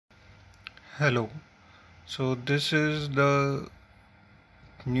Hello. So this is the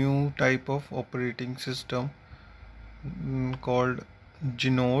new type of operating system called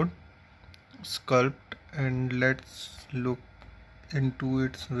Genode Sculpt, and let's look into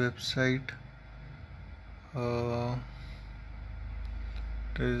its website.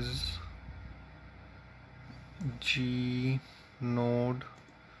 It is Genode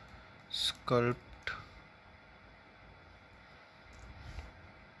Sculpt.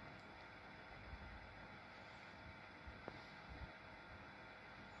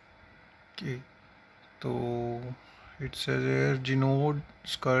 Okay. So it says here Genode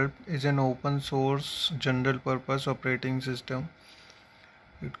Sculpt is an open source general purpose operating system.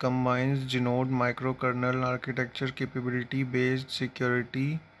 It combines Genode microkernel architecture capability based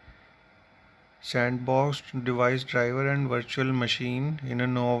security, sandboxed device driver and virtual machine in a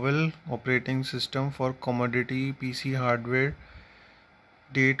novel operating system for commodity PC hardware,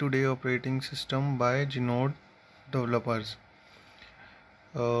 day-to-day operating system by Genode developers.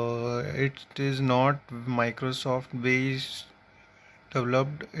 It is not Microsoft based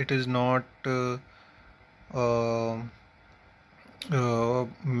developed. It is not uh,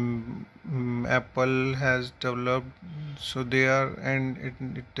 Apple has developed, so they are, and it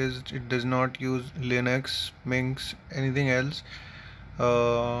does not use Linux, Minx, anything else.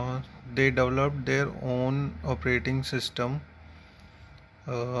 They developed their own operating system.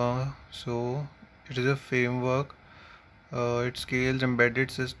 So it is a framework. It scales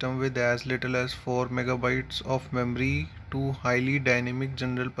embedded system with as little as 4 megabytes of memory to highly dynamic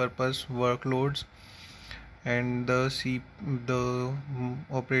general purpose workloads, and the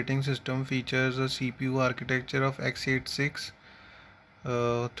operating system features a CPU architecture of x86,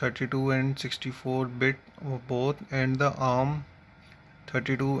 32 and 64 bit both, and the ARM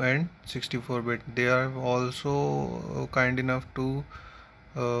 32 and 64 bit. They are also kind enough to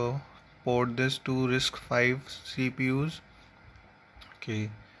uh, port this to RISC-V CPUs. Okay,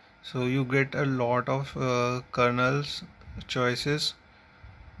 so you get a lot of kernels choices.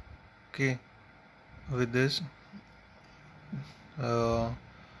 Okay, with this. Uh,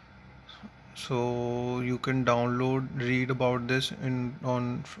 so you can read about this in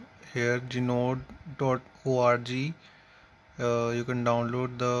on here genode.org. You can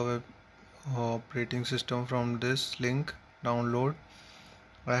download the operating system from this link. Download.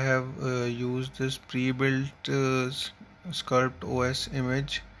 I have used this pre-built Sculpt OS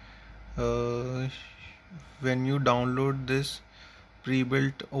image. uh, when you download this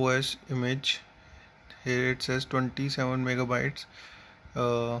pre-built OS image, here it says 27 megabytes.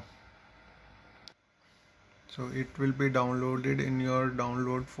 uh, so it will be downloaded in your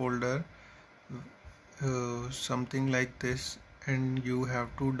download folder, something like this, and you have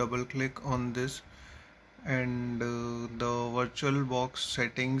to double click on this, and the virtual box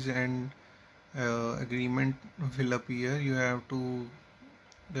settings and agreement will appear. You have to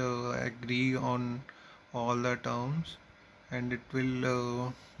agree on all the terms, and it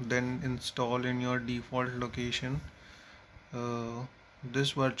will then install in your default location. uh,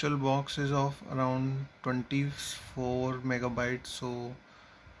 this virtual box is of around 24 megabytes. So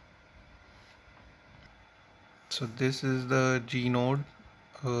this is the Genode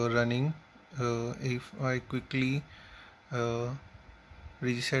running. If I quickly uh,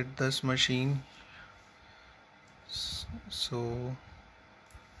 reset this machine, so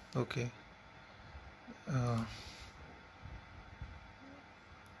okay. uh,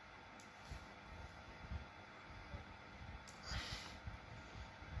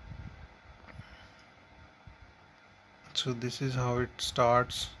 so this is how it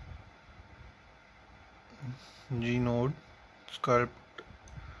starts. Genode Sculpt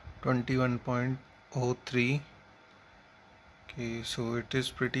 21.03. Okay, so it is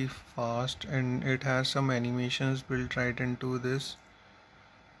pretty fast, and it has some animations built right into this.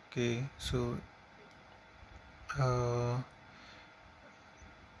 Okay, so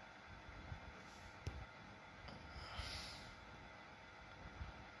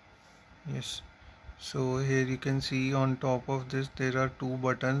yes, so here you can see on top of this there are two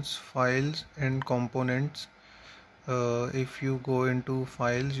buttons, files and components. If you go into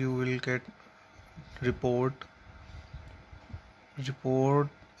files, you will get report. Report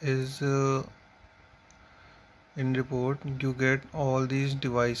is in report you get all these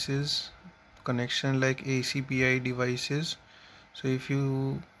devices connection like ACPI devices. So if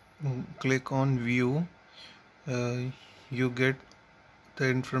you click on view, uh, you get the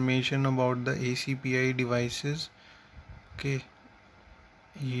information about the ACPI devices. Okay,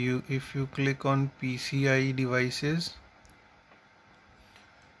 if you click on PCI devices,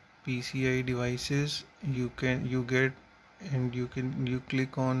 you get, and you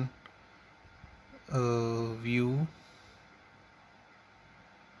click on view,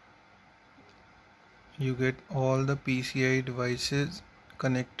 you get all the PCI devices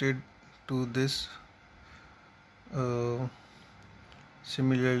connected to this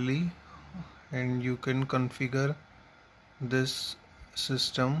similarly, and you can configure this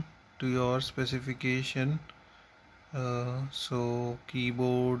system to your specification. So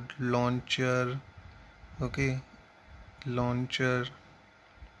keyboard, launcher, okay, launcher,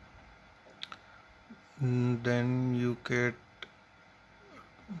 then you get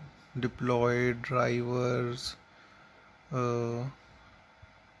deploy drivers.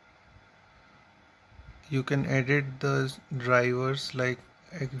 You can edit the drivers, like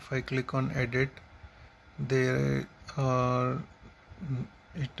if I click on edit, there are,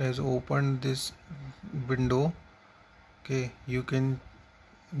 it has opened this window. Okay, you can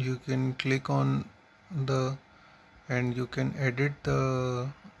click on the, and you can edit the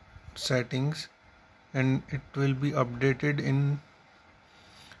settings, and it will be updated in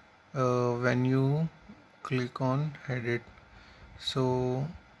when you click on edit. So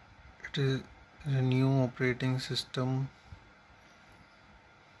it is a new operating system.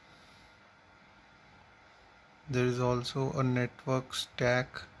 There is also a network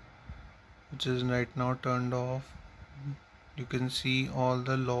stack which is right now turned off. You can see all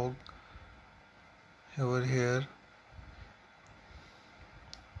the log over here.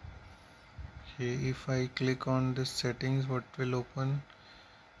 Okay, if I click on this settings, what will open?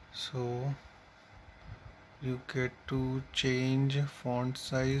 So you get to change font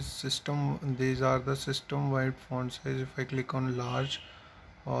size, system, these are the system wide font size. If I click on large,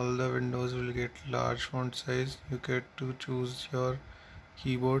 all the windows will get large font size. You get to choose your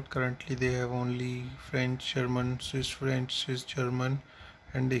keyboard. Currently they have only French, German, Swiss French, Swiss German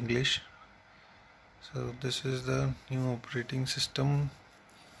and English. So this is the new operating system.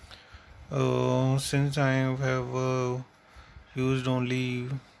 Since I have used only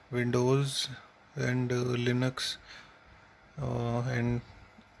Windows and Linux and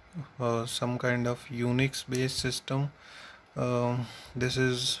some kind of Unix based system, this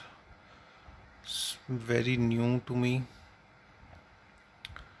is very new to me.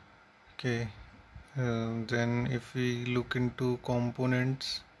 Okay, then if we look into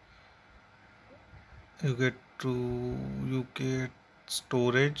components, you get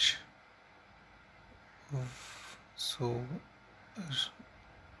storage. So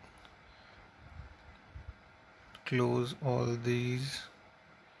close all these.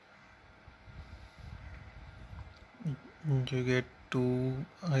 You get to,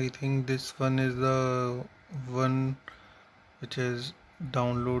 I think this one is the one which is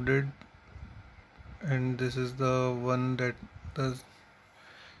downloaded, and this is the one that the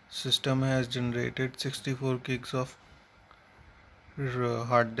system has generated 64 gigs of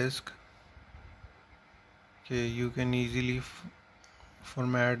hard disk. Okay, you can easily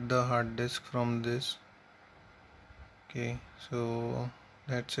format the hard disk from this. Okay, so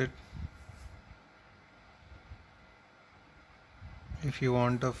that's it. If you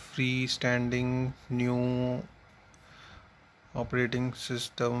want a freestanding new operating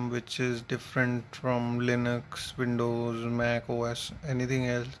system which is different from Linux, Windows, Mac OS, anything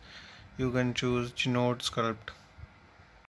else, you can choose Genode Sculpt.